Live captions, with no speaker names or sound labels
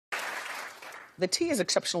The tea is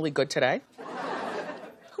exceptionally good today.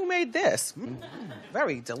 Who made this?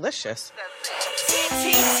 Very delicious. T.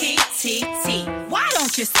 Why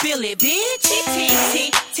don't you spill it, bitch?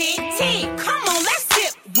 T. Come on, let's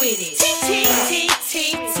sip with it. T.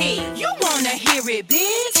 You wanna hear it,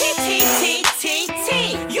 bitch? T.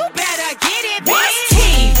 You better get it, bitch. What's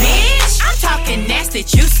tea, bitch? I'm talking nasty,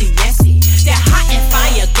 juicy, messy. That hot and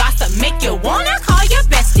fire gossip make you wanna call your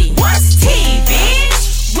bestie. What's tea, bitch?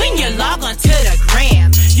 When you log on to the gram,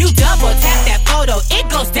 you double tap that photo, it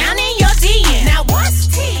goes down in your DM. Now what's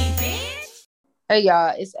tea, bitch? Hey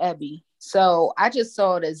y'all, it's Abby. So I just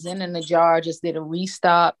saw that Zen in the Jar just did a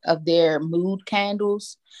restock of their mood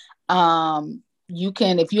candles. You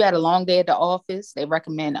can, if you had a long day at the office, they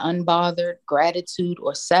recommend Unbothered, Gratitude,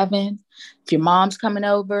 or 7. If your mom's coming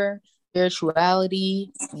over,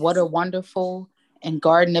 Spirituality, What a Wonderful, and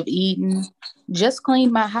Garden of Eden. Just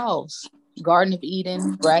cleaned my house. Garden of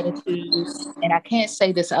Eden, Gratitude, and I can't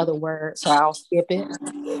say this other word, so I'll skip it.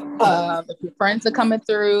 If your friends are coming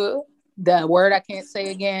through, the word I can't say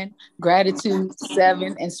again, Gratitude,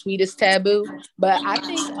 7, and Sweetest Taboo. But I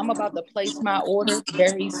think I'm about to place my order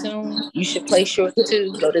very soon. You should place yours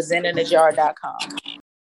too. Go to zeninthejar.com.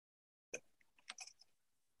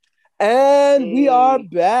 And we are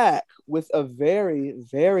back with a very,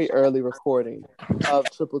 very early recording of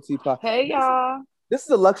Triple T Pod. Hey, y'all. This is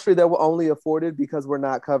a luxury that we're only afforded because we're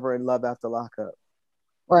not covering Love After Lockup.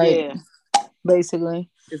 Right. Yeah. Basically.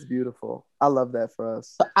 It's beautiful. I love that for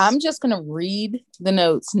us. So I'm just going to read the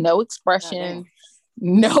notes. No expression.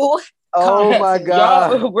 No. Oh my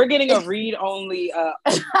God. Y'all, we're getting a read-only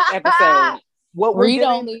episode. What we're Read getting,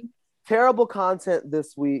 only. terrible content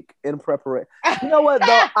this week in preparation. You know what,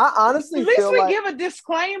 though? I honestly At least feel we like... give a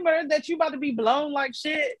disclaimer that you about to be blown like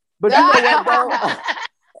shit. But you know what, though?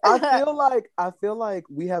 I feel like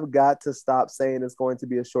we have got to stop saying it's going to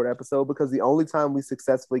be a short episode, because the only time we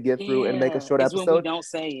successfully get through and make a short episode when we don't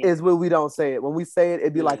say it. is when we don't say it. When we say it,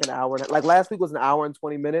 it'd be like an hour. Like last week was an hour and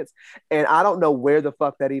 20 minutes, and I don't know where the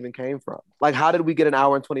fuck that even came from. Like, how did we get an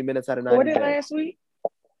hour and 20 minutes out of 90 What did days? last week?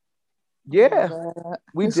 Yeah,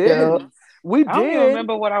 we did. Go. We I don't even did.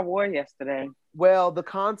 remember what I wore yesterday. Well, the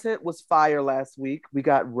content was fire last week. We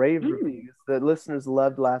got rave reviews. The listeners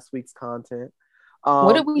loved last week's content.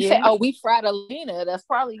 What did we say? Oh, we fried Alina. That's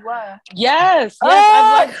probably why. Yes.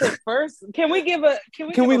 I'd like to first. Can we give a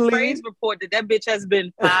praise report that bitch has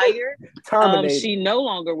been fired? Terminated. She no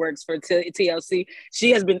longer works for TLC.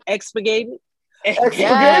 She has been expurgated.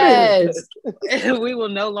 Yes. We will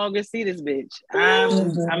no longer see this bitch.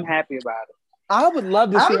 I'm happy about it. I would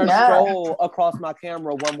love to see her scroll across my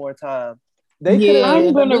camera one more time.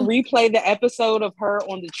 I'm going to replay the episode of her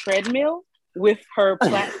on the treadmill with her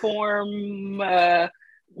platform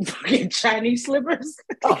Chinese slippers.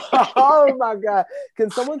 Oh my God.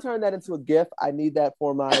 Can someone turn that into a GIF? I need that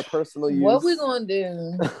for my personal use. What we gonna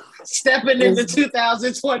do? Stepping into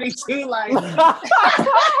 2022 like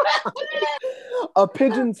a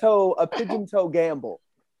pigeon toe gamble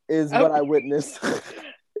is what I witnessed.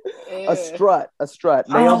 A strut.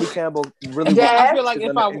 Naomi Campbell really. I feel like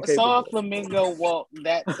if I saw a flamingo walk,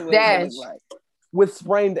 that's what it looked like. With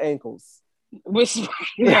sprained ankles. Right.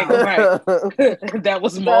 That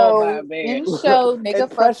was mauled by a man. In show,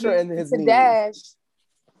 nigga pressure in his knees. Dash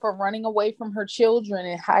for running away from her children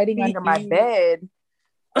and hiding under my bed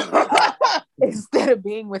instead of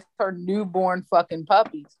being with her newborn fucking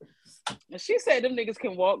puppies. She said them niggas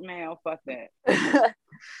can walk now. Fuck that.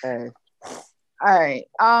 Hey. All right.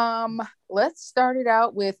 Let's start it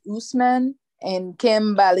out with Usman and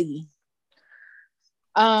Kimberly.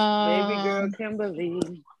 Baby girl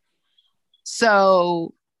Kimberly.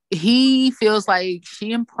 So he feels like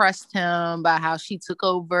she impressed him by how she took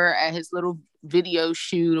over at his little video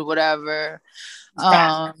shoot or whatever.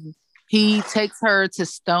 He takes her to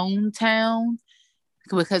Stone Town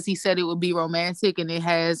because he said it would be romantic, and it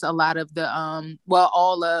has a lot of the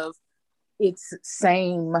all of its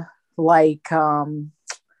same like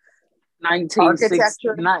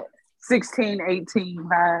 1618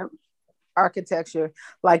 vibe. Architecture,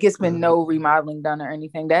 like it's been no remodeling done or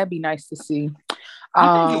anything. That'd be nice to see.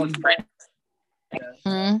 And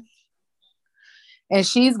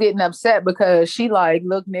she's getting upset because she like,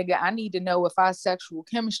 look, nigga, I need to know if our sexual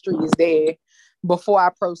chemistry is there before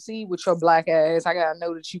I proceed with your black ass. I gotta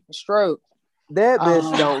know that you can stroke. That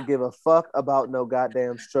bitch don't give a fuck about no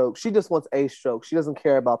goddamn stroke. She just wants a stroke. She doesn't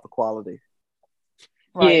care about the quality.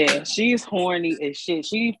 Right. Yeah, she's horny as shit.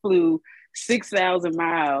 She flew 6,000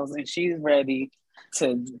 miles and she's ready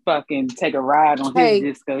to fucking take a ride on his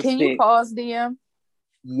disco stick. Can you pause, DM?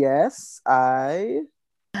 Yes, I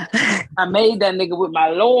made that nigga with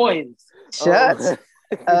my loins. Shut.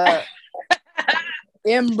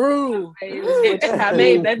 In brew. I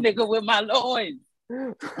made that nigga with my loins.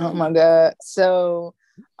 Oh my God. So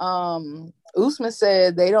Usman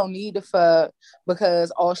said they don't need to fuck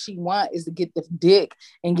because all she want is to get the dick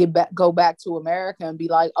and go back to America and be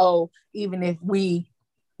like, oh, even if we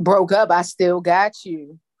broke up, I still got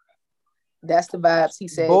you. That's the vibes he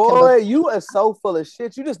said. Boy, you are so full of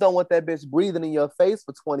shit. You just don't want that bitch breathing in your face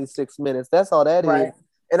for 26 minutes. That's all that is.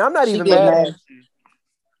 And I'm not even mad at you.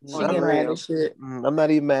 She getting mad as shit. I'm not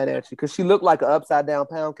even mad at you because she looked like an upside down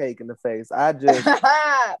pound cake in the face. I just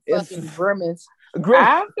fucking grimace.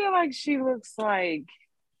 I feel like she looks like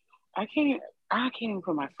I can't even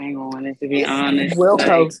put my finger on it, to be honest.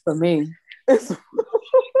 Wilco's for me. It's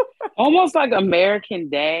almost like American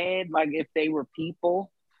Dad, like if they were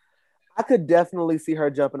people. I could definitely see her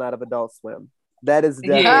jumping out of Adult Swim. That is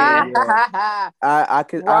definitely. Yeah. I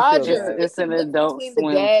could. Roger, it's an Adult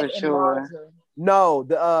Swim for sure. No,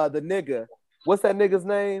 the nigga. What's that nigga's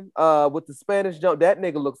name? With the Spanish jump, that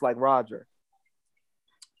nigga looks like Roger.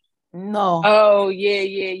 No. Oh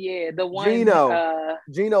yeah. The one Gino,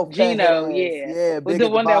 yeah. With the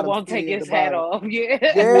one that won't take his hat off. Yeah.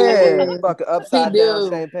 Fucking upside down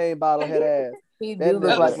champagne bottle head ass. He do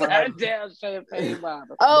look like upside down champagne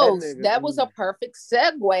bottle. Oh, that was a perfect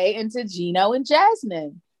segue into Gino and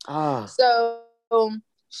Jasmine. So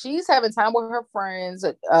she's having time with her friends.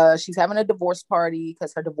 She's having a divorce party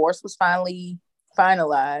because her divorce was finally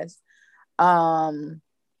finalized.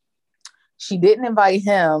 She didn't invite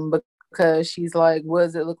him because she's like, what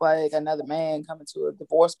does it look like another man coming to a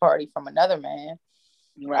divorce party from another man?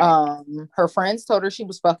 Right. Her friends told her she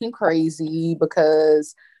was fucking crazy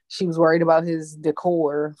because she was worried about his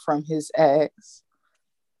decor from his ex.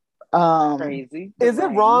 Crazy. Is it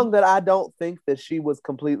wrong that I don't think that she was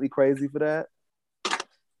completely crazy for that?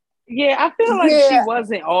 Yeah, I feel like she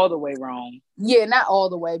wasn't all the way wrong. Yeah, not all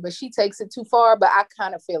the way, but she takes it too far, but I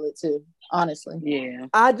kind of feel it too, honestly. Yeah.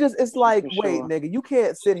 It's like, wait, nigga, you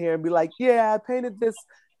can't sit here and be like, yeah, I painted this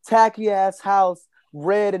tacky ass house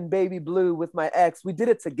red and baby blue with my ex. We did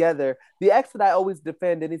it together. The ex that I always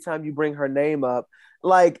defend anytime you bring her name up.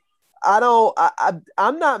 Like, I'm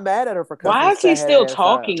not mad at her for cussing. Why is he still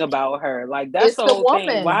talking about her? Like, that's the whole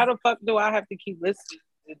thing. Why the fuck do I have to keep listening?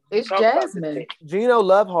 It's Jasmine. Gino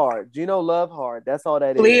love hard. That's all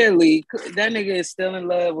that Clearly, that nigga is still in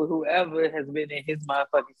love with whoever has been in his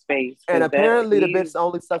motherfucking space. And apparently the bitch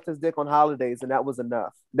only sucked his dick on holidays, and that was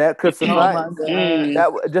enough. That could suffice.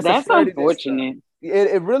 That's unfortunate.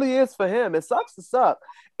 It really is for him. It sucks to suck.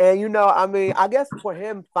 And I guess for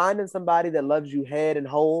him, finding somebody that loves you head and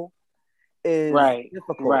whole is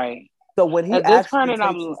difficult. Right. So when he at this point,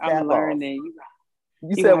 I'm learning.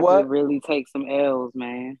 You said what? Really take some L's,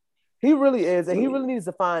 man. He really is, and he really needs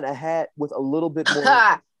to find a hat with a little bit more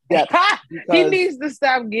depth. He needs to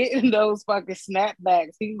stop getting those fucking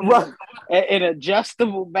snapbacks. He needs an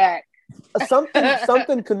adjustable back.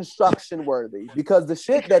 Something construction worthy, because the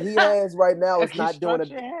shit that he has right now is not doing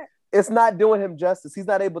it. It's not doing him justice. He's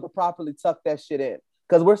not able to properly tuck that shit in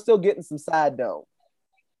because we're still getting some side dome.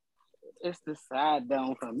 It's the side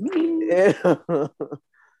dome for me.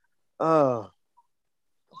 Yeah.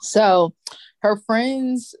 So her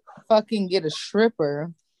friends fucking get a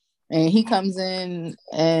stripper and he comes in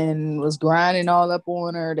and was grinding all up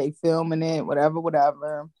on her. They filming it,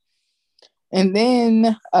 whatever. And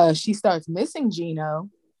then she starts missing Gino.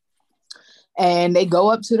 And they go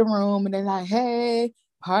up to the room and they're like, hey,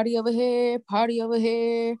 party over here.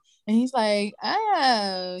 And he's like,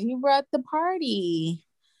 oh, you brought the party.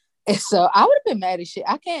 And so I would have been mad as shit.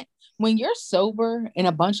 I can't. When you're sober and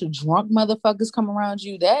a bunch of drunk motherfuckers come around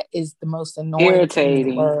you, that is the most annoying, irritating thing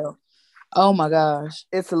in the world. Oh my gosh.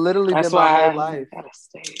 It's literally been my whole life.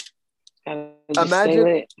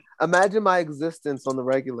 Imagine my existence on the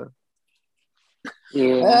regular.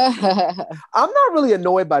 Yeah. I'm not really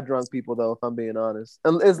annoyed by drunk people though, if I'm being honest.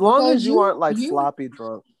 As long as you aren't like sloppy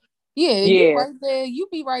drunk. Yeah, you right there. You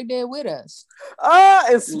be right there with us.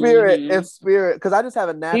 In spirit. Because I just have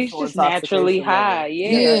a natural. He's just naturally high.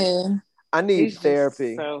 Yeah. I need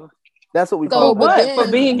therapy. That's what we call it. For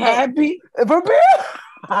being happy? For being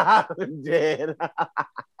I'm dead.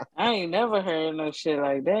 I ain't never heard no shit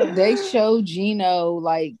like that. They show Gino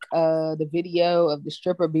like the video of the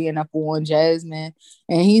stripper being up on Jasmine,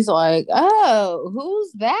 and he's like, "Oh,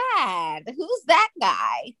 who's that? Who's that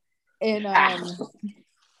guy?" And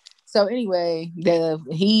so anyway,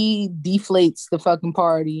 he deflates the fucking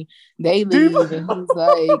party. They leave, and he's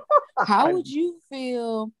like, "How would you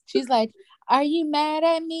feel?" She's like, "Are you mad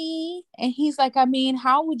at me?" And he's like, "I mean,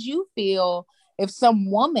 how would you feel if some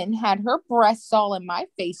woman had her breasts all in my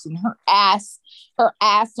face and her ass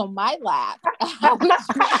on my lap?"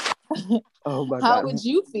 Oh my God. How would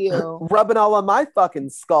you feel? Rubbing all on my fucking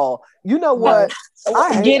skull. You know what?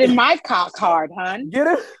 I get in my cock hard, hun. Get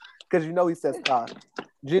it? Because you know he says cock.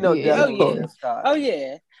 Gino definitely says cock. Oh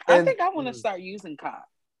yeah. I think I want to start using cock.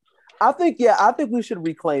 I think we should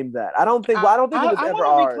reclaim that. I don't think it was ever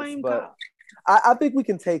ours, but I think we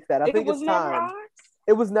can take that. I think it's time.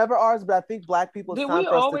 It was never ours, but I think Black people, it's time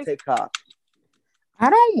for us to take cock. I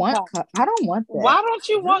don't want cock. I don't want that. Why don't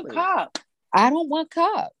you want cock? I don't want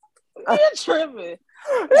cock. You're tripping.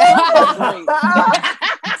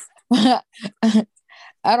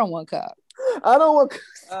 I don't want cock. I don't want.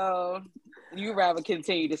 You rather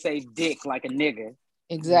continue to say dick like a nigga.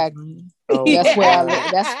 Exactly. Oh, that's where I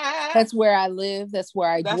live. That's where I live. That's where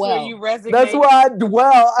I dwell. That's where you resonate. That's where I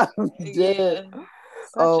dwell. I'm dead.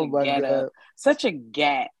 Oh my God. Such a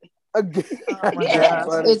gat. A gat.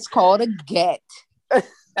 Oh it's called a get.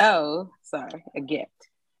 Oh, sorry. A get.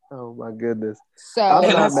 Oh my goodness. So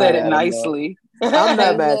I said it nicely. I'm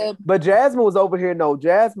not mad. But Jasmine was over here. No,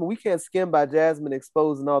 Jasmine, we can't skim by Jasmine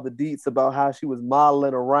exposing all the deets about how she was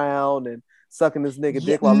modeling around and sucking this nigga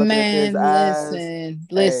dick while looking at his eyes.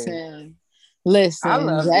 Listen.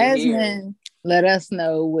 Jasmine, let us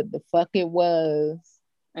know what the fuck it was.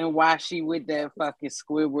 And why she with that fucking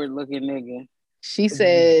Squidward looking nigga. She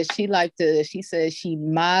said she said she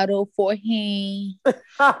modeled for him.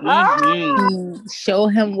 Show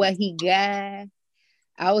him what he got.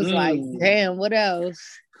 I was like, damn, what else?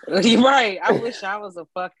 You're right. I wish I was a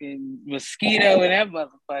fucking mosquito in that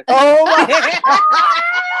motherfucker. Oh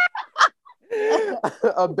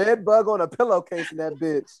my a bed bug on a pillowcase in that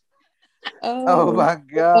bitch. Oh my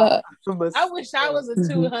God. I wish I was a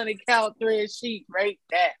 200 count thread sheet right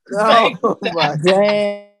there. Oh my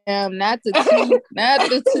damn, not the two.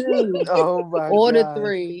 Oh my or God. The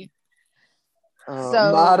 3. So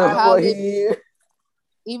model for him.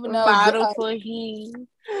 Even though model for him.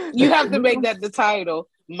 You have to make that the title.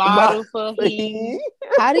 Model for him.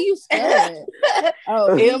 How do you spell it?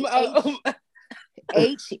 Oh, M-O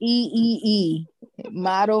Heee.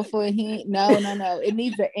 Model for him. No. It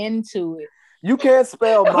needs an N to it. You can't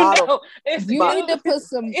spell model. No, you need to put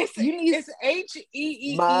some. It's Heeeh.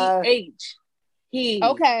 He.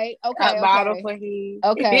 Okay. Model for he.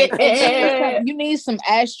 Okay. You need some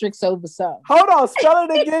asterisks over something. Hold on, spell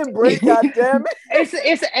it again, Britt. Goddamn it.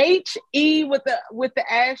 It's HE with the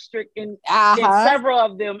asterisk and then several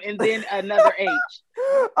of them, and then another H.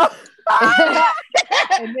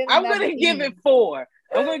 I'm gonna give it 4.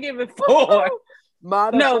 I'm gonna give it 4.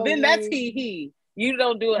 No, then that's he. You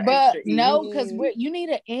don't do it. But no, because you need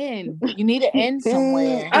an N. You need an N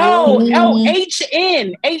somewhere.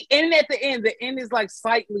 HN. N at the end. The N is like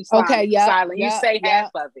slightly silent. Okay, yeah. Silent. You say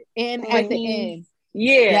half of it. N at the end.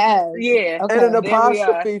 Yeah. Yeah. Okay. And an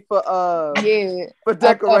apostrophe for for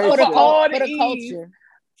decoration.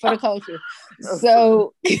 For the culture.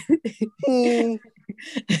 So did you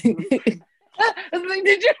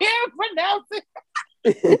hear him pronounce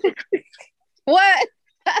it? What?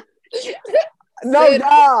 No,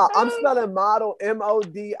 y'all. I'm spelling model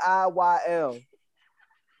MODIYL.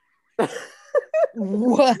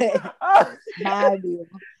 What?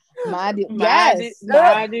 Model. Yes.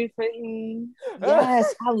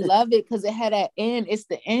 Yes, I love it because it had that N. It's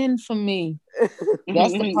the N for me.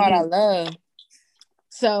 That's the part I love.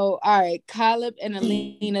 So, all right, Caleb and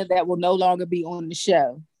Alina that will no longer be on the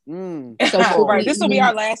show. So right, this will be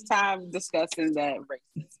our last time discussing that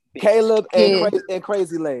race. Caleb and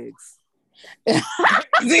Crazy Legs.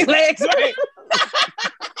 Crazy Legs, right?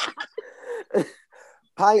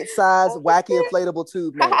 Pint size, wacky inflatable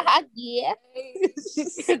tube man. Yeah.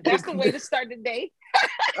 That's the way to start the day.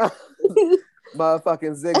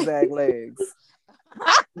 Motherfucking zigzag legs.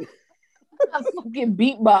 A fucking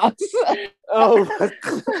beatbox. Oh my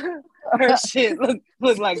God. Her shit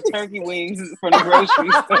look like turkey wings from the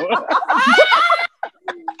grocery store.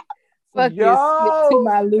 Fuck you, to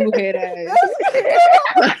my Lou head ass.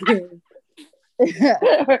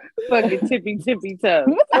 Fucking tippy toe.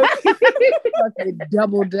 Fucking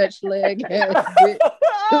double Dutch leg ass bitch.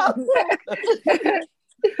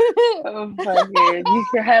 Oh fucking! You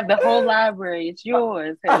can have the whole library. It's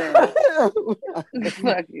yours.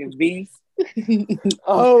 Fucking beast.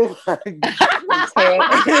 Oh my God.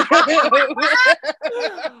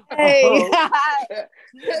 Hey,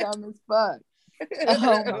 dumb as fuck.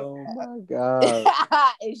 Oh my God.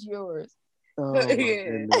 It's yours. Oh my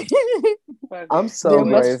goodness. I'm so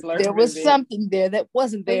grateful. There was something there that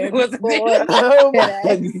wasn't there before. Oh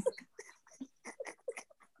my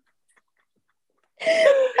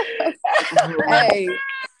Hey.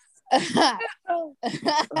 Oh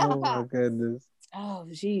my goodness. Oh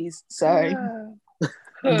jeez. Sorry.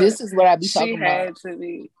 This is what I be talking she about. Had to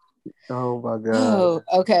be. Oh my god. Oh,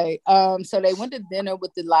 okay. So they went to dinner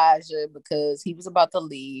with Elijah because he was about to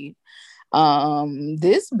leave.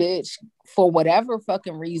 This bitch, for whatever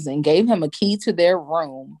fucking reason, gave him a key to their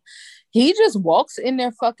room. He just walks in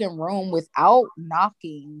their fucking room without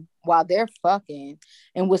knocking while they're fucking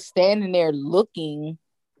and was standing there looking.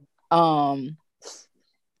 And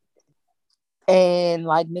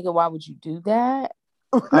like, nigga, why would you do that?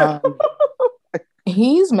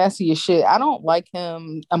 He's messy as shit. I don't like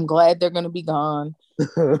him. I'm glad they're gonna be gone.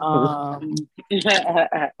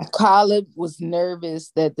 Khalid was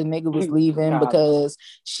nervous that the nigga was leaving because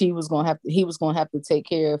he was gonna have to take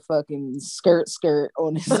care of fucking skirt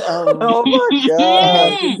on his own. Oh my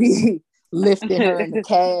god. And be lifting her in the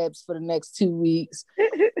cabs for the next 2 weeks.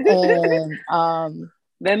 And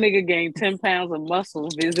that nigga gained 10 pounds of muscle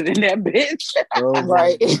visiting that bitch. Oh,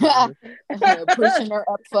 right. Pushing her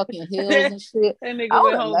up fucking hills and shit. That nigga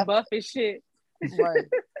went home buff as shit. Right.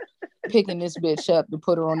 Picking this bitch up to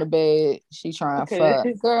put her on the bed. She trying to fuck.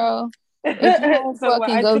 Girl, if you don't so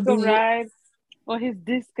fucking I go took a ride on his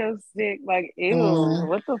disco stick. Like, ew,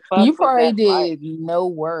 what the fuck? You probably did no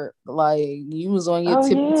work. Like, you was on your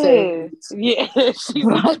tippy toes. Yeah, she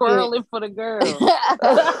was twirling for the girl.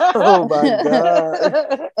 Oh my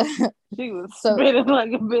god. She was spinning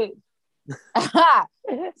like a bitch.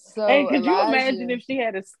 So, hey, could you imagine if she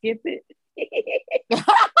had to skip it?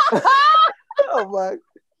 Oh my.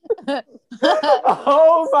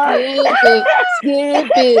 Oh my. Skip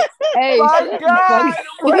it. Hey, my god.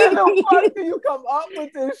 Where the fuck do you come up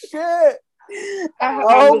with this shit?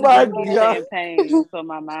 Oh my god. So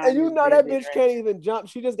my mind and you know that bitch can't even jump.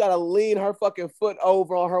 She just gotta lean her fucking foot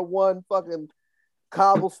over on her one fucking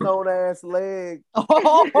cobblestone ass leg.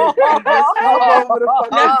 Cobblestone.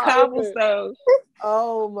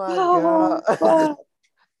 Oh my god.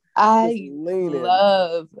 I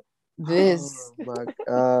love this. Oh my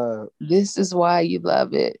god. This is why you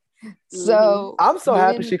love it. So I'm so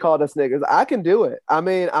happy she called us niggas. I can do it. I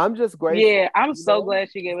mean, I'm just grateful. Yeah, I'm so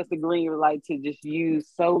glad she gave us the green light to just use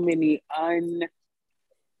so many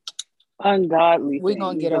ungodly. We're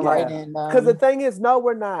gonna get it right in. Because the thing is, no,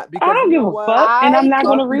 we're not. Because I don't give a fuck, and I'm not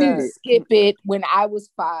gonna read it. Skip it when I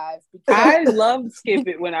was 5. I loved Skip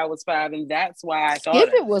It when I was 5, and that's why I thought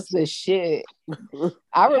Skip It was the shit.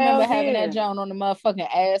 I remember having that John on the motherfucking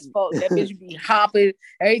asphalt. That bitch be hopping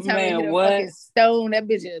every time they hit a fucking stone. That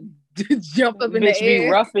bitch jump up in the air. Bitch be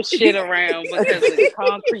rough as shit around because the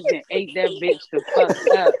concrete that ate that bitch the fuck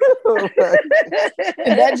up.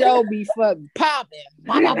 And that Joe be fucking popping.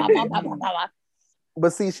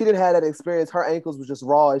 But see, she didn't have that experience. Her ankles was just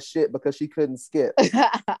raw as shit because she couldn't skip.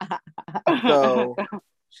 So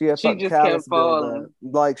she had fucking callus falling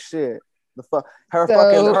like shit. The fuck, her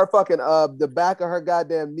fucking the back of her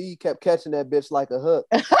goddamn knee kept catching that bitch like a hook.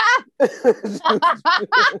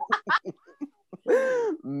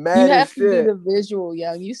 Mad you have to do the visual,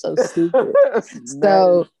 young. You so stupid.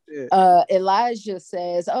 So Elijah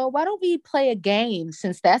says, "Oh, why don't we play a game?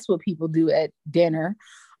 Since that's what people do at dinner,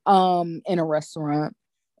 in a restaurant.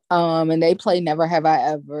 And they play Never Have I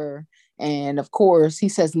Ever. And of course, he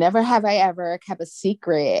says, "Never have I ever kept a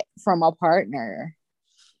secret from a partner."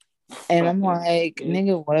 And I'm like,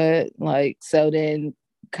 nigga, what? Like, so then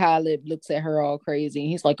Khalid looks at her all crazy, and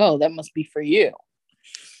he's like, "Oh, that must be for you."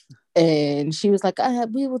 And she was like,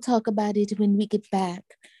 "We will talk about it when we get back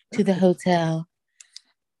to the hotel."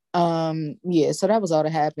 Yeah, so that was all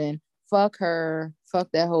that happened. Fuck her.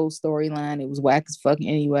 Fuck that whole storyline. It was whack as fuck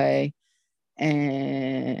anyway.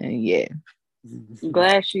 And yeah. I'm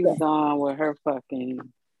glad she's gone with her fucking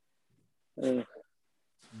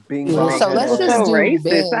being so let's just do racist.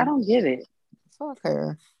 Ben. I don't get it. Fuck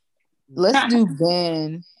her. Let's do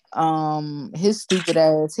Ben. His stupid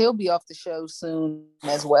ass. He'll be off the show soon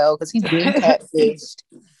as well because he's being catfished.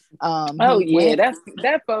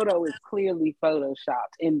 That photo is clearly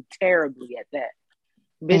photoshopped and terribly at that.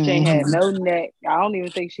 Bitch ain't had no neck. I don't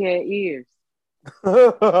even think she had ears.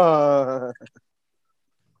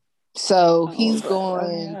 So he's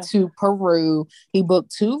going to Peru. He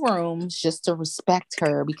booked 2 rooms just to respect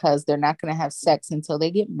her because they're not going to have sex until they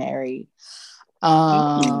get married.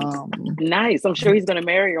 Nice. I'm sure he's going to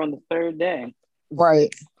marry her on the 3rd day.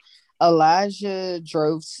 Right. Elijah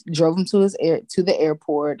drove him to the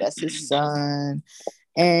airport. That's his son.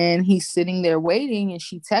 And he's sitting there waiting, and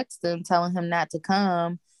she texts him telling him not to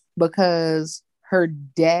come because her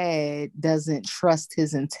dad doesn't trust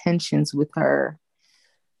his intentions with her.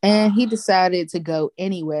 And he decided to go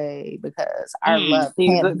anyway because our love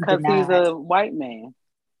can't be denied. He's a white man.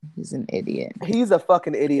 He's an idiot. He's a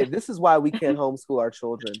fucking idiot. This is why we can't homeschool our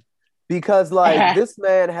children. Because like this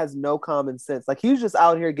man has no common sense. Like he's just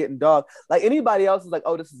out here getting dog. Like anybody else is like,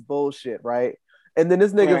 oh, this is bullshit, right? And then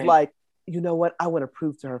this nigga's like, you know what? I want to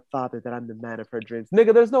prove to her father that I'm the man of her dreams.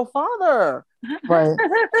 Nigga, there's no father. Right.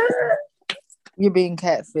 You're being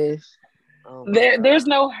catfish. Oh there's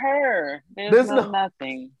no her. There's no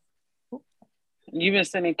nothing. You've been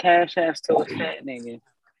sending cash apps to a fat nigga.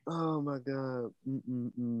 Oh my god.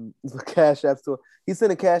 Cash apps to he's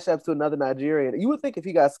sending cash apps to another Nigerian. You would think if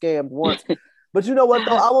he got scammed once, but you know what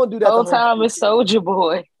though? I won't do that. Whole time is Soulja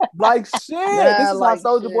Boy. Like shit. This is like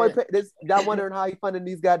how Soulja Boy. Y'all wondering how he funding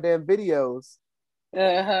these goddamn videos.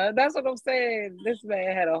 That's what I'm saying. This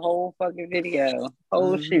man had a whole fucking video,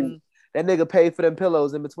 whole shoot. That nigga paid for them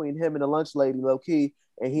pillows in between him and the lunch lady, low key,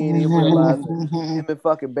 and he ain't even realizing him and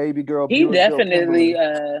fucking baby girl. He definitely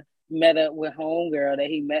met up with homegirl that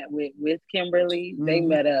he met with Kimberly. They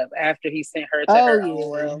met up after he sent her to her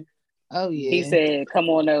own room. Oh yeah. He said, "Come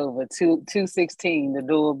on over, 216. The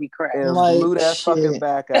door will be cracked." And blew that fucking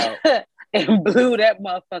back out. And blew that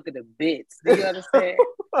motherfucker to bits. Do you understand?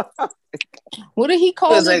 What did he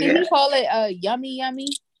call it? Did he call it yummy yummy?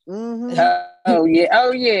 Oh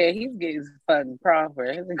yeah. He's getting fucking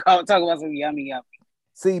proper. Talk about some yummy yummy.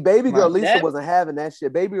 See, baby girl Lisa wasn't having that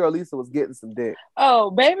shit. Baby girl Lisa was getting some dick.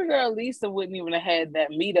 Oh, baby girl Lisa wouldn't even have had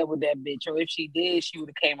that meet up with that bitch, or if she did, she would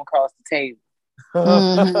have came across the table.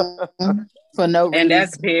 For no reason. And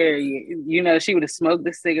that's period. You know, she would have smoked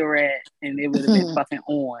the cigarette and it would have been fucking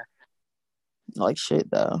on. Like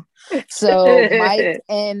shit though. So Mike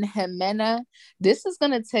and Jimena, this is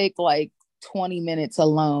gonna take like 20 minutes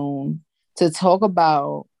alone to talk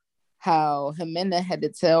about how Jimena had to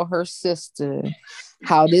tell her sister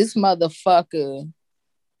how this motherfucker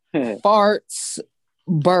farts,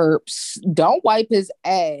 burps, don't wipe his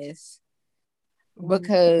ass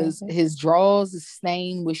because his drawers is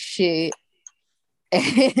stained with shit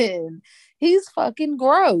and he's fucking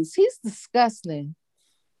gross. He's disgusting.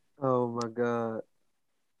 Oh my god.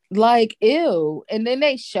 Like, ew. And then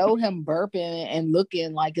they show him burping and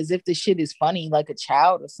looking like as if the shit is funny, like a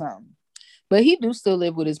child or something. But he do still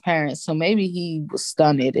live with his parents, so maybe he was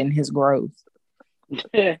stunted in his growth.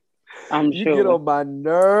 I'm you sure. Get on my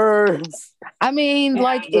nerves. I mean,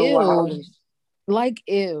 like, ew. Like,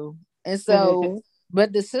 ew. And so,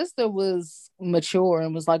 but the sister was mature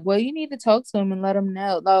and was like, well, you need to talk to him and let him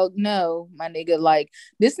know. Like, no, my nigga, like,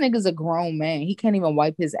 this nigga's a grown man. He can't even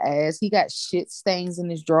wipe his ass. He got shit stains in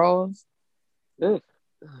his drawers. They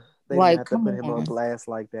like, have to put him on glass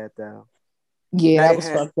like that, though. Yeah, that was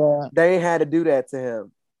fucked up. They ain't had to do that to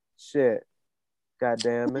him. Shit. God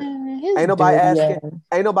damn it. Ain't nobody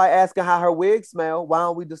asking how her wig smell. Why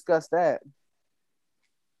don't we discuss that?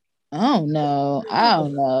 I don't know.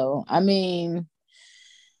 I mean,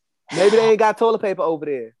 maybe they ain't got toilet paper over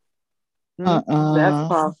there. That's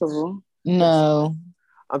possible. No.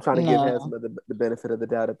 I'm trying to give him the benefit of the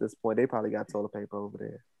doubt at this point. They probably got toilet paper over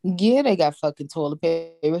there. Yeah, they got fucking toilet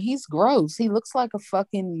paper. He's gross. He looks like a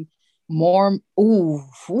fucking more. Ooh,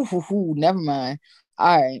 never mind.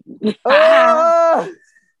 All right.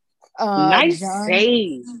 Nice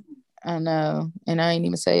save. I know, and I ain't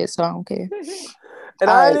even say it, so I don't care. And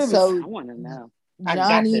I want to know.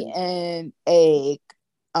 Johnny and Egg,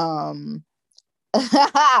 Ella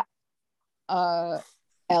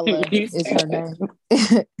is her name.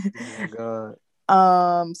 Oh my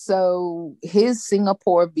God. So his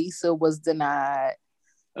Singapore visa was denied.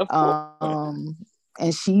 Of course.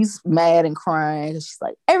 And she's mad and crying. She's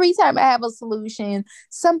like, every time I have a solution,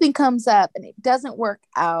 something comes up and it doesn't work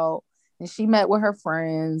out. And she met with her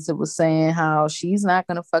friends and was saying how she's not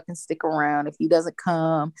going to fucking stick around if he doesn't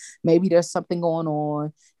come. Maybe there's something going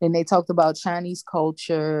on. And they talked about Chinese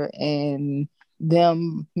culture and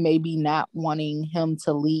them maybe not wanting him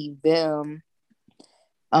to leave them.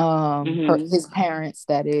 His parents,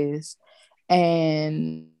 that is.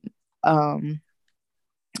 And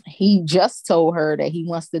he just told her that he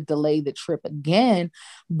wants to delay the trip again,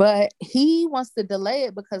 but he wants to delay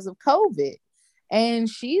it because of COVID. And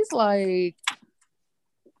she's like,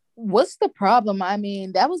 what's the problem? I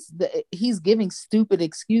mean, he's giving stupid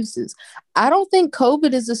excuses. I don't think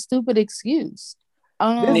COVID is a stupid excuse.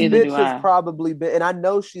 This bitch has probably been, and I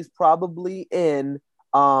know she's probably in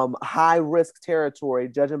high risk territory,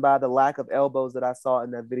 judging by the lack of elbows that I saw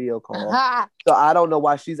in that video call. So I don't know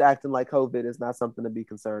why she's acting like COVID is not something to be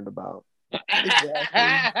concerned about. Exactly.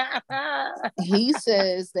 He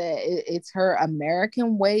says that it's her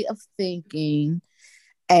American way of thinking,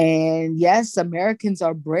 and yes, Americans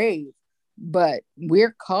are brave, but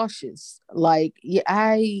we're cautious. Like, yeah,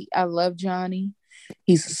 I love Johnny.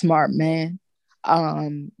 He's a smart man.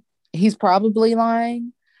 He's probably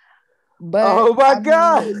lying, But oh my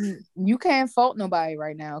God, you can't fault nobody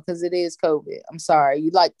right now because it is COVID. I'm sorry.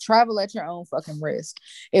 You like travel at your own fucking risk.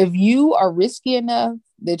 If you are risky enough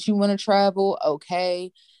that you want to travel,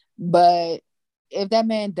 okay. But if that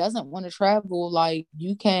man doesn't want to travel, like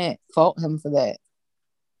you can't fault him for that.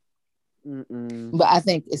 But I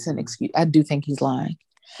think it's an excuse. I do think he's lying.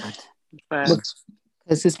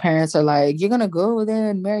 Because his parents are like, you're gonna go over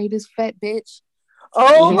there and marry this fat bitch.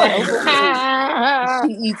 Oh my!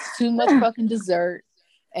 She eats too much fucking dessert.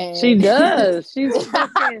 And she does. She's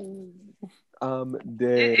fucking.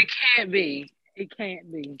 Dead. It can't be. It can't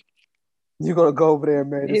be. You're gonna go over there and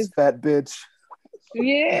marry this fat bitch.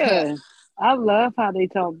 Yeah. I love how they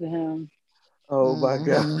talk to him. Oh my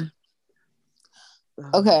God.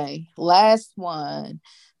 Okay, last one.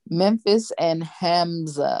 Memphis and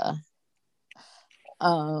Hamza.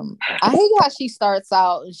 I hate how she starts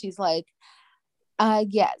out and she's like,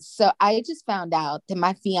 yeah, so I just found out that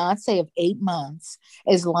my fiance of 8 months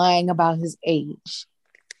is lying about his age.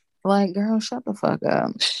 Like, girl, shut the fuck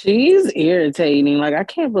up. She's irritating. Like, I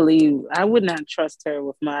can't believe I would not trust her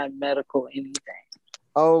with my medical anything.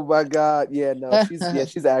 Oh my God. Yeah, no,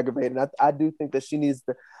 she's aggravating. I do think that she needs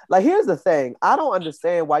to, like, here's the thing. I don't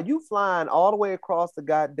understand why you flying all the way across the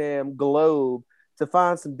goddamn globe to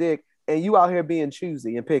find some dick and you out here being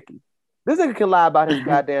choosy and picky. This nigga can lie about his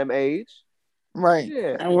goddamn age. Right.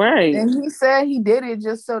 Yeah. Right. And he said he did it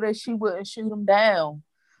just so that she wouldn't shoot him down.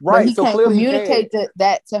 Right. But he so can't communicate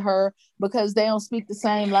that to her because they don't speak the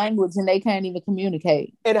same language and they can't even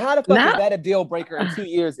communicate. And how the fuck is that a deal breaker in 2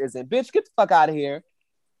 years isn't? Bitch, get the fuck out of here.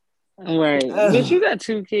 Right. Bitch, you got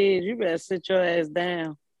 2 kids. You better sit your ass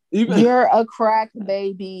down. You're a crack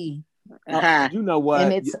baby. You know what?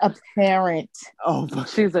 And it's apparent. Oh,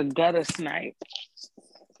 she's a gutter snipe.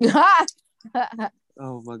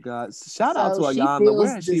 Oh my God! Shout out to Ayanna.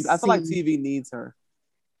 Where is she? I feel like TV needs her.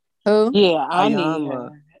 Who? Yeah, I need her.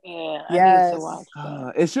 Yeah, I need to watch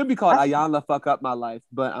that. It should be called Ayanna Fuck Up My Life,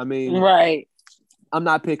 but I mean, right. I'm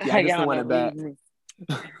not picky. I just don't want it back.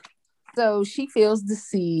 So she feels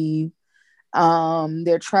deceived.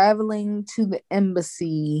 They're traveling to the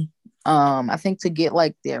embassy. I think to get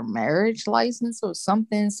like their marriage license or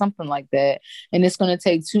something like that. And it's gonna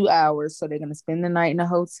take 2 hours, so they're gonna spend the night in a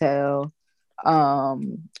hotel.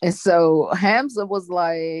 And so Hamza was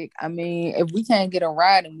like, I mean, if we can't get a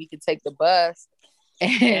ride and we could take the bus.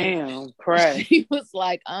 And damn, correct. He was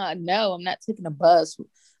like, no, I'm not taking a bus.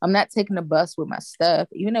 I'm not taking a bus with my stuff.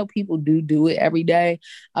 Even though people do it every day,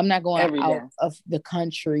 I'm not going out of the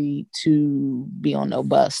country to be on no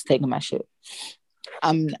bus taking my shit.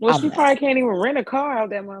 She probably can't even rent a car out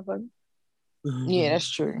that motherfucker. Yeah, that's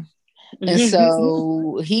true. And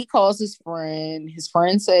so he calls his friend. His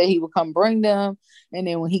friend said he would come bring them. And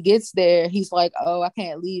then when he gets there, he's like, oh, I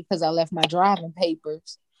can't leave because I left my driving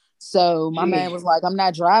papers. So my man was like, I'm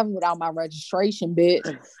not driving without my registration, bitch.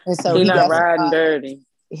 And so he not riding dirty.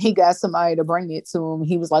 He got somebody to bring it to him.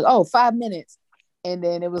 He was like, oh, 5 minutes. And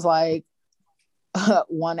then it was like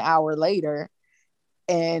 1 hour later.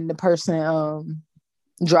 And the person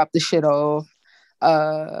dropped the shit off.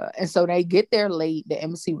 And so they get there late. The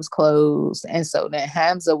embassy was closed. And so then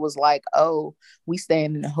Hamza was like, oh, we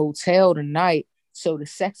staying in a hotel tonight. So the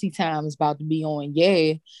sexy time is about to be on,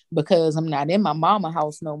 because I'm not in my mama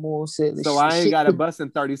house no more. So I ain't got a bus in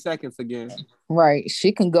 30 seconds again. Right.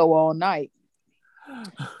 She can go all night.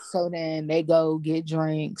 So then they go get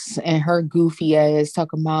drinks and her goofy ass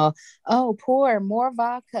talking about, oh, pour more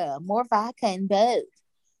vodka in both.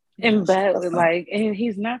 And and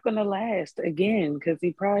he's not gonna last again because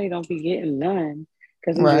he probably don't be getting none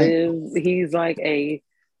because he's like a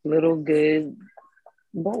little good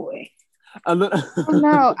boy.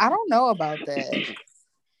 No, I don't know about that.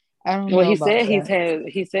 I don't know. Well, he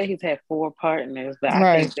said he's had 4 partners, but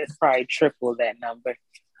I think that's probably triple that number.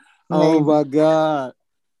 Oh my God.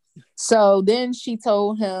 So then she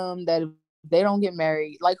told him that if they don't get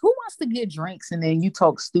married, like who wants to get drinks and then you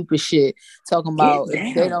talk stupid shit talking about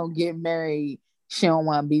if they don't get married, she don't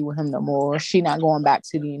want to be with him no more. She not going back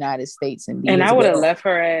to the United States and I would have left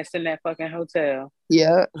her ass in that fucking hotel.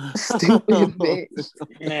 Yeah, stupid bitch.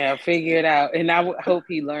 Yeah, figure it out. And I hope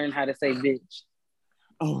he learned how to say bitch.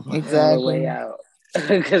 Oh, exactly. On the way out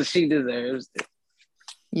because she deserves it.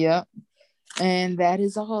 Yep. And that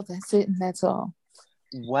is all. That's it, and that's all.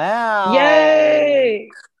 Wow! Yay!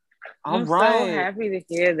 I'm so happy to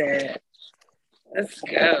hear that. Let's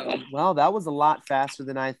go. Well, that was a lot faster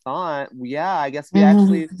than I thought. Yeah, I guess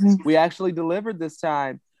we actually delivered this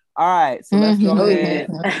time. All right, so let's go ahead.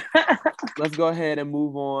 Let's go ahead and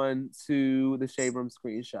move on to the Shade Room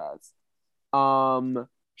screenshots.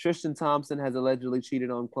 Tristan Thompson has allegedly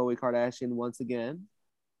cheated on Khloe Kardashian once again.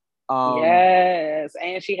 Yes,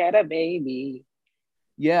 and she had a baby.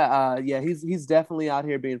 Yeah, he's definitely out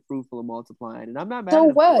here being fruitful and multiplying, and I'm not mad. So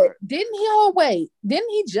what? Didn't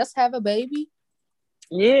he just have a baby?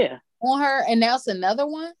 Yeah, on her, and now it's another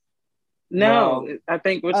one. No, I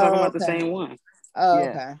think we're talking about the same one. Oh, yeah.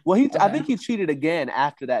 Okay. Well, I think he cheated again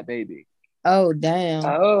after that baby. Oh, damn.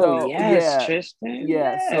 Oh, so, yes, Tristan.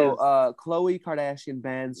 Yeah. Yes. So, Khloe Kardashian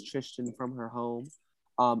bans Tristan from her home,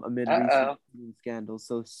 amid recent scandals.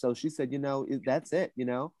 So she said, that's it.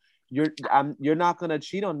 You're not gonna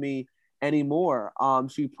cheat on me anymore.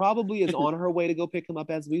 She probably is on her way to go pick him up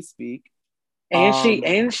as we speak.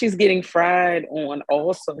 And she's getting fried on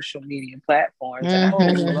all social media platforms. And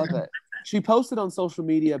I love it. She posted on social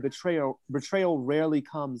media, betrayal rarely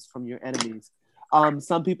comes from your enemies.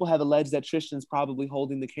 Some people have alleged that Tristan's probably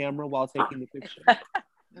holding the camera while taking the picture.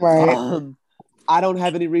 Right. I don't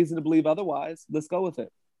have any reason to believe otherwise. Let's go with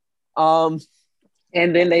it. And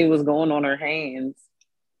then they was going on her hands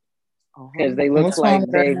because they look like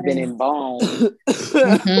they've been embalmed.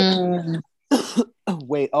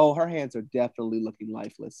 Wait, her hands are definitely looking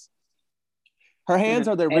lifeless. Her hands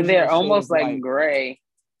are the original, and they're almost like white. gray.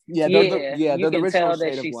 Yeah, you can tell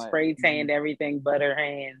that she spray tanned everything but her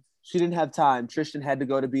hands. She didn't have time. Tristan had to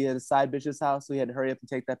go to be at a side bitch's house, so he had to hurry up and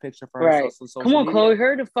take that picture for herself on social media. Come on, media. Khloe,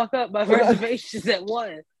 hurry the fuck up. My reservations at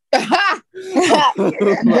 1. Going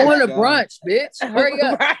to brunch, bitch. Hurry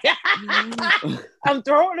up. I'm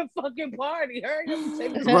throwing a fucking party. Hurry up and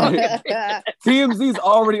take this fucking picture. TMZ's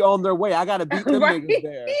already on their way. I gotta beat them niggas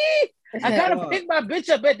there. I gotta pick my bitch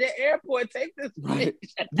up at the airport. Take this bitch.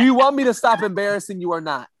 Do you want me to stop embarrassing you or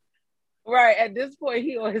not? Right. At this point,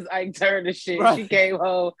 he on his Ike Turner shit. Right. She came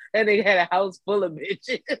home and they had a house full of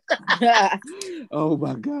bitches. Oh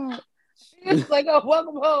my God. It's like,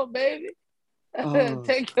 welcome home, baby.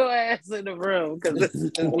 Take your ass in the room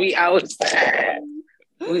because we outside.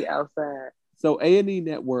 We outside. So A&E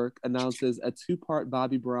Network announces a 2-part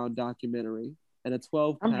Bobby Brown documentary and a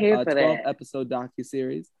 12-episode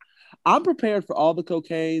docuseries. I'm prepared for all the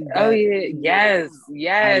cocaine. Yes.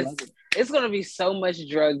 It's going to be so much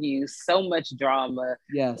drug use, so much drama.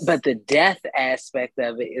 Yes. But the death aspect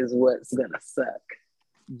of it is what's going to suck.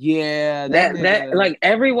 Yeah. That like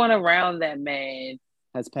everyone around that man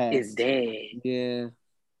has passed. Is dead. Yeah.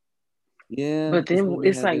 Yeah. But then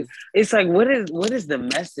it's like what is the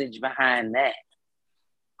message behind that?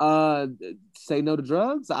 Say no to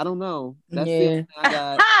drugs? I don't know. That's the I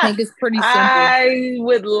got. I think it's pretty simple. I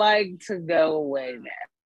would like to go away now.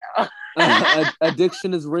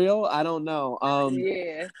 Addiction is real? I don't know.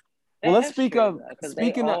 Yeah. Well, let's speak of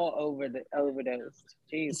overdose.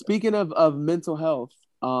 Jesus. Speaking of mental health,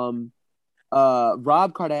 Rob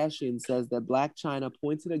Kardashian says that Blac Chyna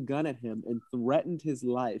pointed a gun at him and threatened his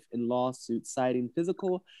life in lawsuits citing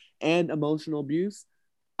physical and emotional abuse.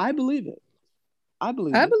 I believe it. I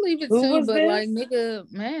believe it too, but like, nigga,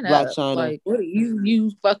 man, Blac Chyna. Like, what are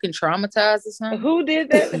you fucking traumatized or something? Who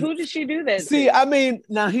did that? Who did she do that? See, I mean,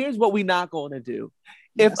 now here's what we're not going to do.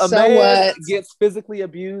 If a man gets physically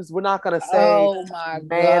abused, we're not gonna say, "Oh my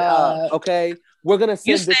man up." Okay, we're gonna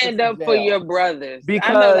stand up for your brothers because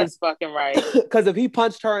I know that's fucking right. Because if he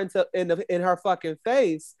punched her in her fucking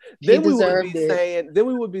face, then we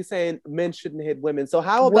would be saying men shouldn't hit women. So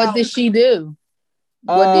how about what did she do?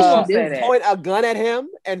 What did she do? Point a gun at him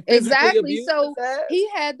and exactly. So he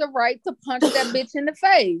had the right to punch that bitch in the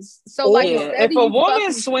face. So if a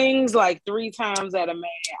woman swings like 3 times at a man,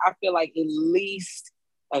 I feel like at least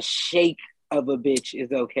a shake of a bitch is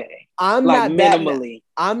okay. I'm not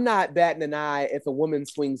batting an eye if a woman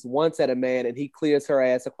swings once at a man and he clears her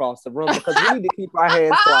ass across the room because we need to keep our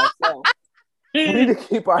hands to ourselves. We need to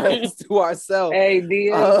keep our hands to ourselves. Hey,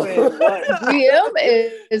 DM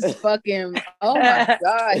is fucking, oh my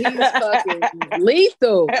God, he's fucking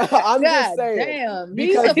lethal. I'm just saying. Damn,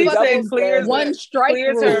 he's a fucking one strike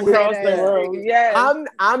rule across the room. Yes.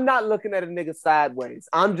 I'm not looking at a nigga sideways.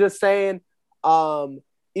 I'm just saying,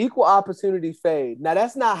 equal opportunity fade. Now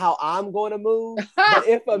that's not how I'm going to move, but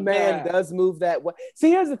if a man does move that way,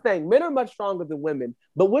 see, here's the thing: men are much stronger than women,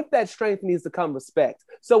 but with that strength needs to come respect.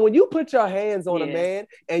 So when you put your hands on a man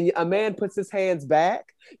and a man puts his hands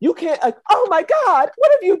back, you can't like, oh my God,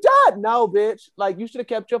 what have you done? No, bitch, like you should have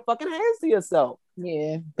kept your fucking hands to yourself.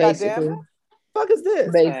 Yeah, basically. Fuck is this?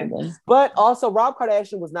 Basically. But also, Rob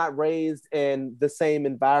Kardashian was not raised in the same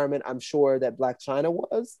environment, I'm sure, that Blac Chyna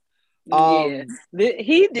was.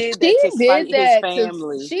 He did that to spite his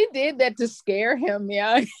family. She did that to scare him,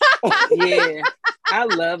 yeah. Yeah, I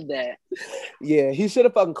love that. Yeah, he should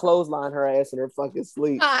have fucking clotheslined her ass in her fucking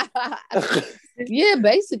sleep. Yeah,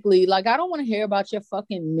 basically, like I don't want to hear about your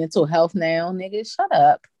fucking mental health now, nigga. Shut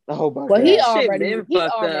up. Oh my God. He already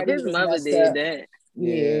his mother did up. that.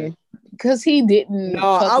 Yeah. Because he didn't. No,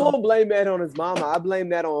 I won't blame that on his mama. I blame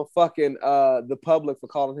that on fucking the public for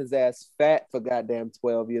calling his ass fat for goddamn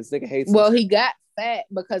 12 years. Nigga hates him. He got fat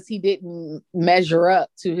because he didn't measure up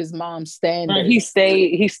to his mom's standards. He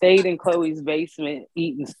stayed in Chloe's basement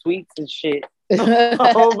eating sweets and shit.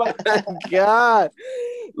 Oh my God.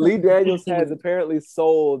 Lee Daniels has apparently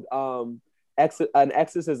sold an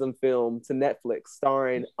exorcism film to Netflix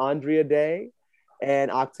starring Andrea Day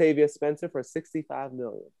and Octavia Spencer for $65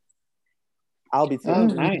 million. I'll be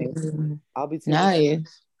tuned. I'll be tuned.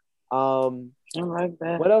 Nice. I like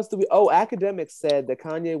that. What else do we? Academics said that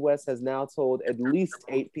Kanye West has now told at least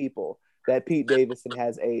 8 people that Pete Davidson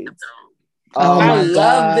has AIDS. I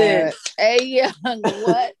love this. Hey, Young,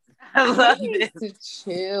 what? I love this. To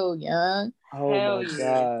chill, Young. Oh my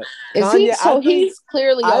God. Is Kanye, he's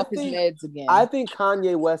clearly off his meds again. I think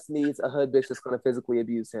Kanye West needs a hood bitch that's going to physically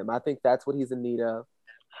abuse him. I think that's what he's in need of.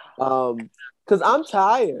 Because I'm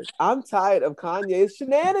tired. I'm tired of Kanye's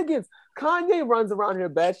shenanigans. Kanye runs around here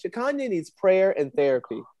bad shit. Kanye needs prayer and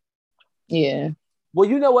therapy. Yeah. Well,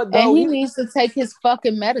 you know what, though? And he needs to take his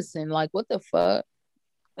fucking medicine. Like, what the fuck?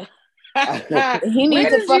 He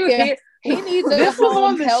needs a fucking... He needs a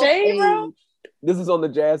home health aid. Bro? This is on the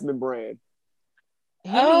Jasmine brand.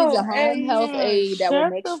 He needs a home health aid that will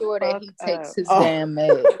make sure that he takes his damn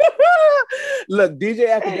med. Look,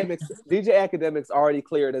 DJ Academics already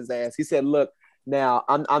cleared his ass. He said, "Look, now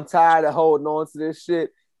I'm tired of holding on to this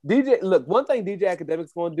shit." Look, one thing DJ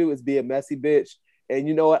Academics gonna do is be a messy bitch, and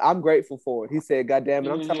you know what? I'm grateful for it. He said, "God damn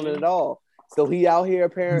it, I'm telling it all." So he out here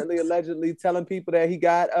apparently allegedly telling people that he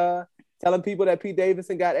got telling people that Pete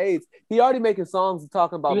Davidson got AIDS. He already making songs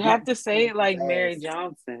talking about. You have to say it like Mary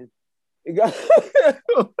Johnson. He got,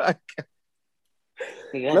 oh my God.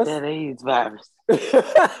 He got that AIDS virus. Hey,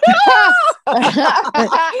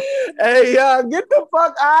 get the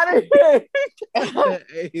fuck out of here.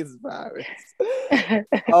 AIDS virus.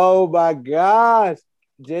 Oh my gosh.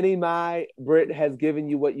 Jenny Mai, Britt has given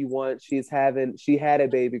you what you want. She had a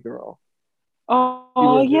baby girl.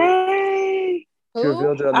 Oh, yay.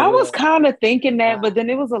 I was kind of thinking that, wow. But then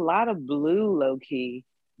it was a lot of blue, low key.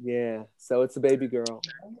 Yeah, so it's a baby girl.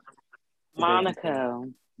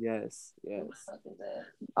 Monaco. Yes.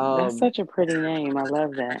 That's such a pretty name. I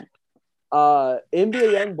love that.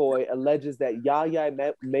 NBA YoungBoy alleges that Yaya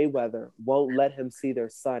Mayweather won't let him see their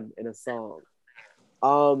son in a song.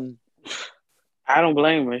 I don't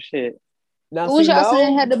blame her. Shit. Now, who was y'all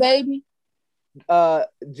saying had the baby?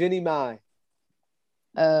 Jenny Mai.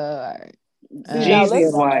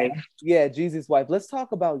 Jeezy's wife. Yeah, Jeezy's wife. Let's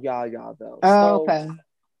talk about Yaya though. Okay.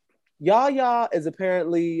 Yaya is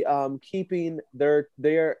apparently keeping their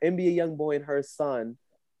NBA YoungBoy and her son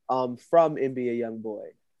from NBA YoungBoy.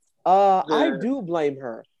 I do blame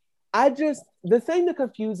her. The thing that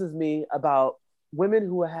confuses me about women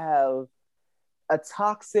who have a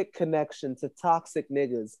toxic connection to toxic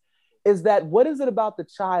niggas is that what is it about the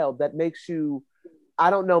child that makes you, I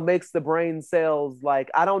don't know, makes the brain cells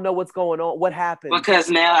like, I don't know what's going on. What happened? Because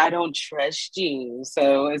now I don't trust you.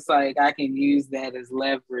 So it's like I can use that as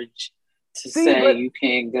leverage to say you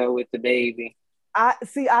can't go with the baby. I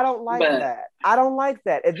don't like that. I don't like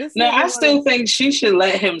that. If this I still think she should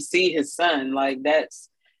let him see his son. Like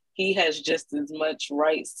he has just as much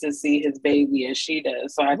rights to see his baby as she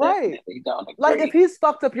does. So I definitely don't agree. Like if he's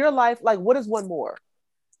fucked up your life, like what is one more?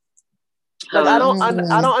 Like I don't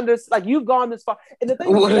understand. Like you've gone this far, and the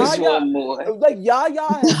thing what is one more? Like Yaya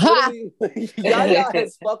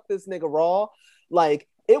has fucked this nigga raw. Like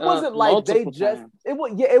it wasn't like they just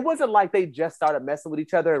it wasn't like they just started messing with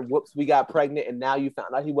each other and whoops, we got pregnant and now you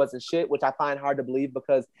found out he wasn't shit, which I find hard to believe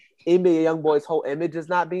because NBA YoungBoy's whole image is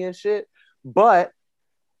not being shit. But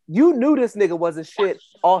you knew this nigga wasn't shit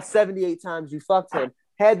all 78 times you fucked him,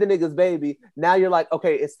 had the nigga's baby. Now you're like,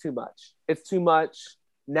 okay, it's too much. It's too much.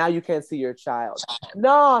 Now you can't see your child.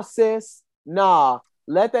 Nah, sis. Nah.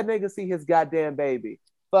 Let that nigga see his goddamn baby.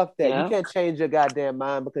 Fuck that. Yeah. You can't change your goddamn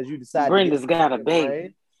mind because you decided Brenda's got a baby.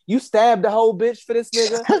 Brain. You stabbed the whole bitch for this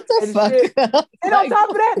nigga. And on top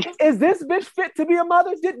of that, is this bitch fit to be a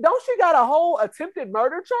mother? Don't she got a whole attempted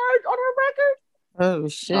murder charge on her record? Oh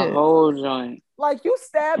shit. A whole joint. Like you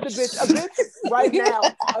stabbed a bitch. A bitch right now,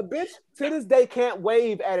 a bitch to this day can't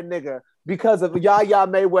wave at a nigga because of Yaya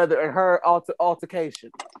Mayweather and her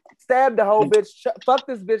altercation. Stabbed the whole bitch. Fuck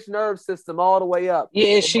this bitch nerve system all the way up.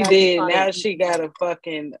 Yeah, she did. Now she got a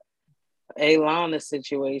fucking Alana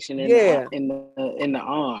situation in the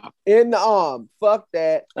arm. In the arm. Fuck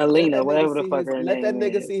that. Alina, whatever the fuck her name is. Let that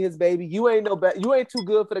nigga see his baby. You ain't you ain't too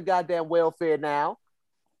good for the goddamn welfare now.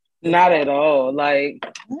 Not at all. Like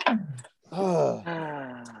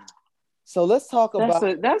So let's talk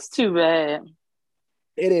about. That's too bad.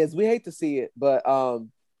 It is. We hate to see it, but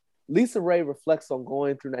LisaRaye reflects on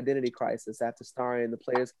going through an identity crisis after starring in the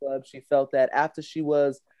Players Club. She felt that after she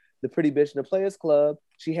was the pretty bitch in the Players Club,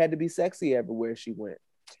 she had to be sexy everywhere she went.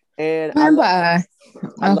 And I love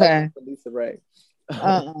LisaRaye.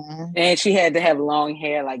 And she had to have long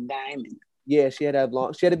hair like Diamond. Yeah, she had to have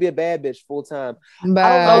long. She had to be a bad bitch full time.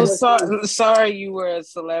 Sorry, you were a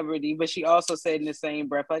celebrity, but she also said in the same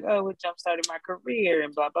breath, like, "Oh, it jumpstarted my career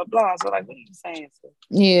and blah blah blah." So, like, what are you saying?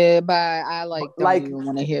 Yeah, but I don't even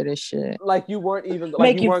want to hear this shit. Like you weren't even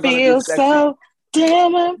like you feel so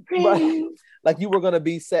damn pretty. Right. Like you were gonna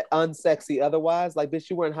be unsexy otherwise. Like, bitch,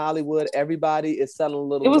 you were in Hollywood. Everybody is selling a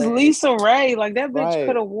little. It was LisaRaye. Like that bitch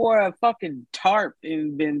could have wore a fucking tarp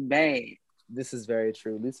and been bad. This is very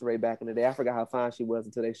true. LisaRaye back in the day, I forgot how fine she was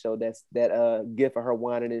until they showed that gif of her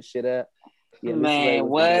winding and shit up. Yeah, man,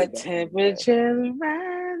 what temperature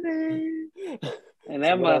rising? And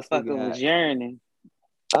that motherfucker was yearning.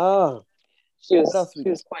 Oh, she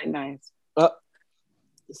was quite nice.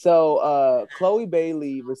 So Chloe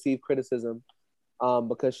Bailey received criticism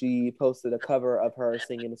because she posted a cover of her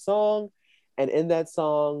singing a song, and in that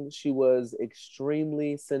song she was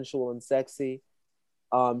extremely sensual and sexy.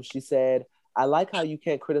 She said, "I like how you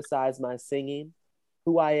can't criticize my singing,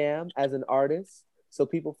 who I am as an artist, so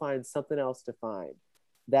people find something else to find.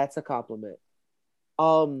 That's a compliment."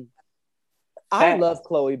 I love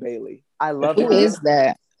Chloe Bailey. I love her. Who is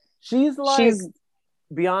that? She's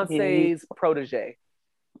Beyonce's protege.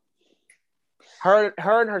 Her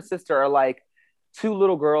and her sister are like two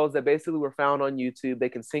little girls that basically were found on YouTube. They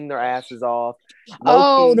can sing their asses off.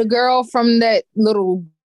 The girl from that little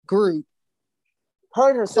group. Her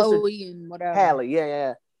and her Chloe sister, and whatever. Hallie,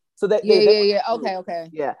 yeah. So that Okay.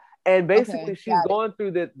 Yeah, and basically she's going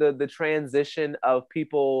through the transition of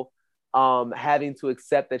people having to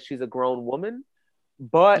accept that she's a grown woman,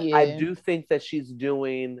 but I do think that she's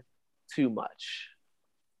doing too much.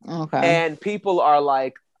 Okay. And people are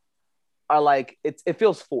like it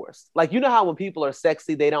feels forced. Like, you know how when people are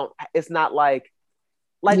sexy, it's not like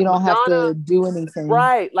you don't Madonna, have to do anything.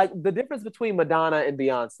 Right. Like the difference between Madonna and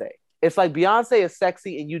Beyonce. It's like Beyonce is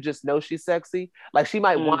sexy and you just know she's sexy. Like she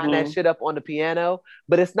might wind that shit up on the piano,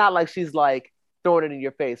 but it's not like she's like throwing it in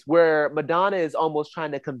your face. Where Madonna is almost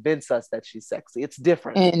trying to convince us that she's sexy. It's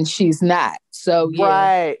different. And she's not. So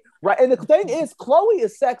yeah. Right. And the thing is, Chloe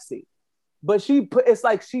is sexy, but it's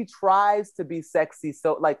like she tries to be sexy.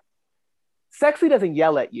 So like sexy doesn't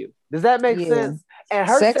yell at you. Does that make sense? And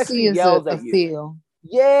her sexy yells at you. Feel.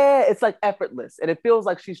 Yeah, it's like effortless. And it feels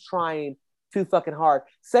like she's trying too fucking hard.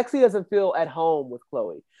 Sexy doesn't feel at home with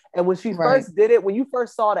Chloe. And when she first did it, when you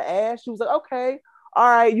first saw the ass, she was like, okay, all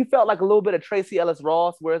right. You felt like a little bit of Tracy Ellis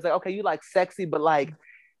Ross, where it's like, okay, you like sexy, but like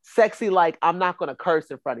sexy, like I'm not gonna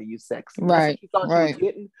curse in front of you, sexy. Right. She thought she was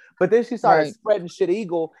getting. But then she started spreading shit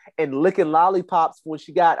eagle and licking lollipops when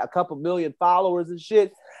she got a couple million followers and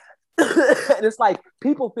shit. And it's like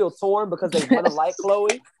people feel torn because they want to like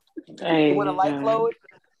Chloe. They want to like Chloe,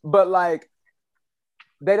 but like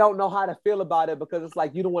they don't know how to feel about it because it's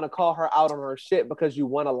like you don't want to call her out on her shit because you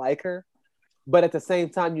want to like her, but at the same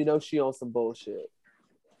time you know she on some bullshit.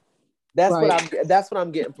 That's what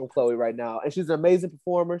I'm getting from Chloe right now. And she's an amazing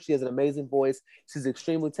performer. She has an amazing voice. She's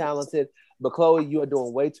extremely talented. But Chloe, you are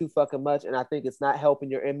doing way too fucking much. And I think it's not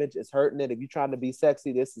helping your image. It's hurting it. If you're trying to be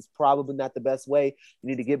sexy, this is probably not the best way. You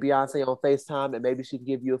need to get Beyonce on FaceTime and maybe she can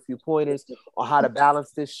give you a few pointers on how to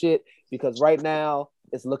balance this shit. Because right now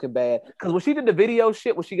it's looking bad. Because when she did the video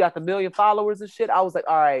shit, when she got the 1 million followers and shit, I was like,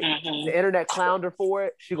 all right, the internet clowned her for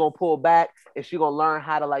it. She gonna pull back and she gonna learn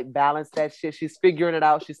how to like balance that shit. She's figuring it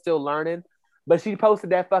out. She's still learning. But she posted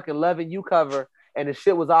that fucking Loving You cover and the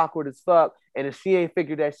shit was awkward as fuck. And if she ain't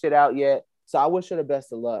figured that shit out yet. So I wish her the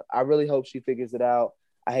best of luck. I really hope she figures it out.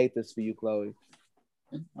 I hate this for you, Chloe.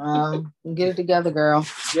 Get it together, girl.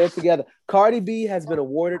 Get it together. Cardi B has been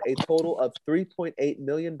awarded a total of $3.8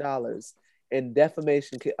 million in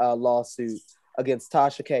defamation lawsuit against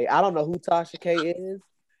Tasha K. I don't know who Tasha K is,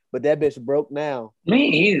 but that bitch broke now. Me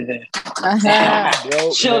either.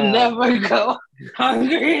 She'll never go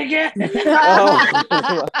hungry again.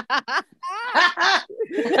 Oh.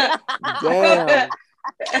 Damn.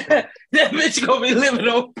 That bitch gonna be living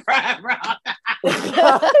on Prime Rock.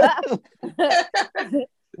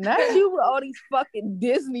 Not you with all these fucking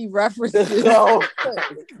Disney references. No.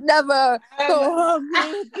 Never go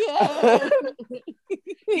hungry again.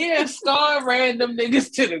 Yeah, scar random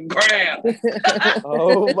niggas to the ground.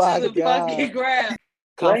 Oh my to the god. Fucking ground.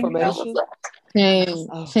 Confirmation?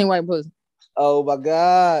 Shane White pussy. Oh my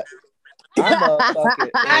god.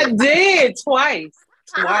 I did twice.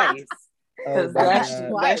 Because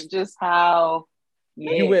that's just how.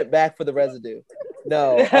 Yeah. You went back for the residue.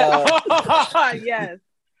 No. Yes.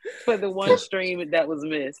 For the one stream that was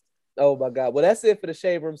missed. Oh my God. Well, that's it for the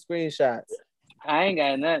Shade Room screenshots. I ain't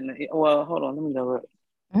got nothing. Well, hold on. Let me go look.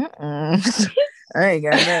 I ain't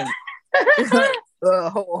got nothing.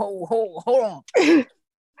 Hold on.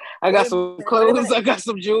 I got some clothes. I got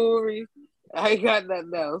some jewelry. I ain't got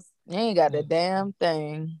nothing else. You ain't got the damn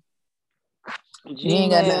thing. Gmail, you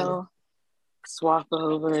ain't got nothing. Swap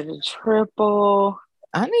over to Triple.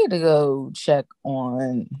 I need to go check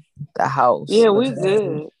on the house. Yeah, we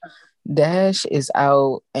good. Dash is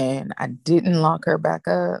out, and I didn't lock her back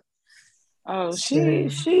up. Oh,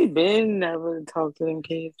 she been never talked to them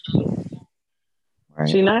kids. Right.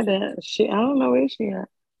 She not that. I don't know where she at.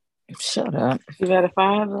 Shut up. You gotta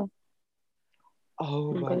find her.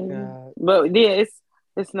 Oh my God. But yeah,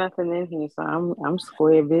 it's nothing in here, so I'm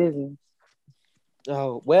square business.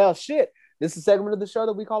 Oh well, shit. This is a segment of the show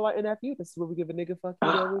that we call our NFU. This is where we give a nigga fuck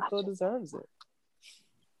you that we feel deserves it.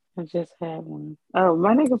 I just had one. Oh,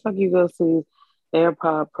 my nigga fuck you goes to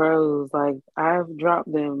AirPod Pros. Like, I've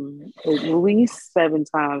dropped them at least 7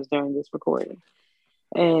 times during this recording.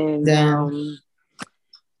 And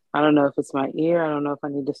I don't know if it's my ear. I don't know if I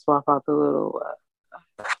need to swap out the little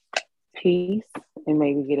piece and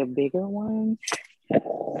maybe get a bigger one.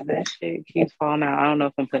 That shit keeps falling out. I don't know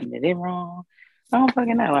if I'm putting it in wrong. I don't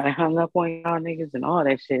fucking know. I hung up on y'all niggas and all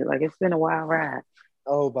that shit. Like, it's been a wild ride.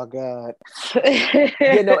 Oh my God.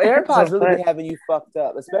 Yeah, no, AirPods really be having you fucked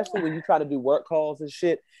up, especially when you try to do work calls and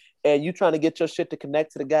shit, and you trying to get your shit to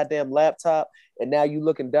connect to the goddamn laptop, and now you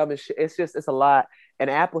looking dumb as shit. It's a lot. And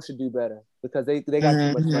Apple should do better because they got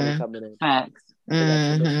too much money coming in. Facts. They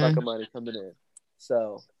got too much fucking money coming in.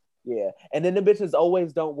 So yeah. And then the bitches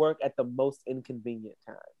always don't work at the most inconvenient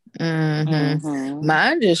time.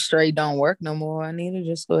 Mine just straight don't work no more. I need to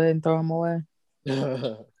just go ahead and throw them away.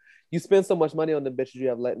 You spend so much money on the bitches, you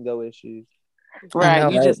have letting go issues. Right. Know,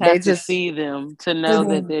 you just have to see them to know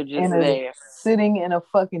that they're just there. Sitting in a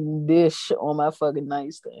fucking dish on my fucking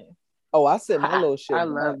nightstand. Oh, I sent my little shit. I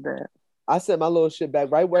love that. I sent my little shit back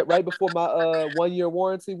right before my 1-year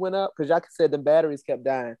warranty went up, because y'all said the batteries kept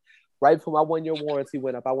dying. Right before my 1-year warranty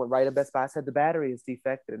went up, I went right to Best Buy. I said the battery is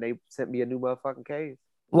defected, and they sent me a new motherfucking case.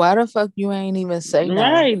 Why the fuck you ain't even say that?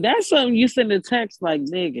 Right, that's something you send a text like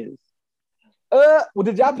niggas. Well,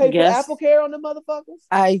 did y'all pay for Apple Care on the motherfuckers?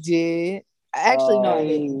 I did. Actually, no, I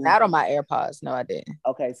didn't. Not on my AirPods. No, I didn't.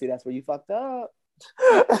 Okay, see, that's where you fucked up.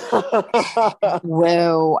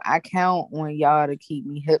 Well, I count on y'all to keep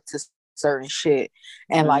me hip to certain shit,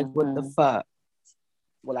 and like, what the fuck?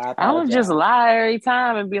 Well, I would just lie every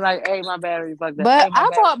time and be like, "Hey, my battery fucked up." But hey, I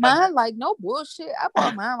bought mine like no bullshit. I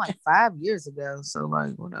bought mine like 5 years ago. So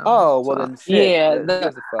like, whatever. Oh well, then shit.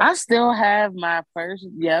 Yeah, I still have my first.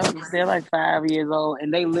 Yeah, they're like 5 years old,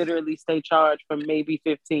 and they literally stay charged for maybe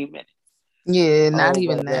 15 minutes. Yeah, not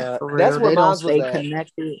even that. For real. That's where they don't stay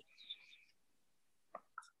connected.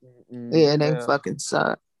 Yeah, they fucking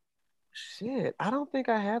suck. Shit, I don't think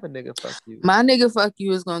I have a nigga fuck you. My nigga fuck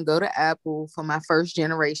you is gonna go to Apple for my first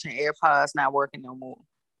generation AirPods not working no more.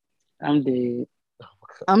 I'm dead.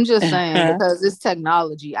 I'm just saying, because it's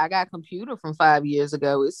technology. I got a computer from 5 years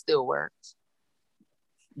ago. It still works.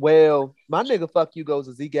 Well, my nigga fuck you goes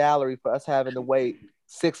to Z Gallery for us having to wait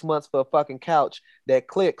 6 months for a fucking couch that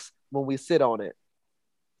clicks when we sit on it.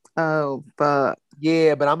 Oh, fuck.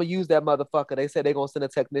 Yeah, but I'm gonna use that motherfucker. They said they're gonna send a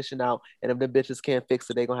technician out, and if the bitches can't fix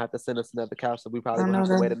it, they're gonna have to send us another couch. So we probably gonna have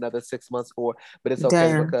to wait another 6 months for it. But it's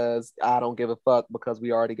okay because I don't give a fuck because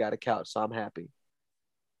we already got a couch, so I'm happy.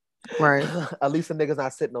 Right. At least the nigga's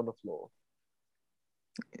not sitting on the floor.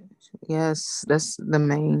 Yes, that's the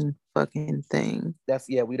main fucking thing.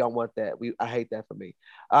 We don't want that. I hate that for me.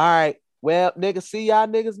 All right. Well, niggas, see y'all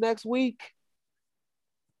niggas next week.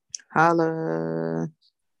 Holla.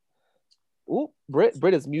 Ooh,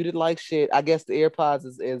 Brit is muted like shit. I guess the AirPods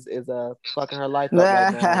is fucking her life up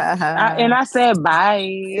right now. And I said bye.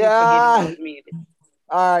 Yeah.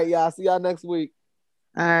 All right, y'all. See y'all next week.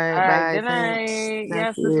 All right. Bye. Good night.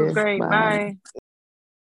 Yes, this was great. Bye.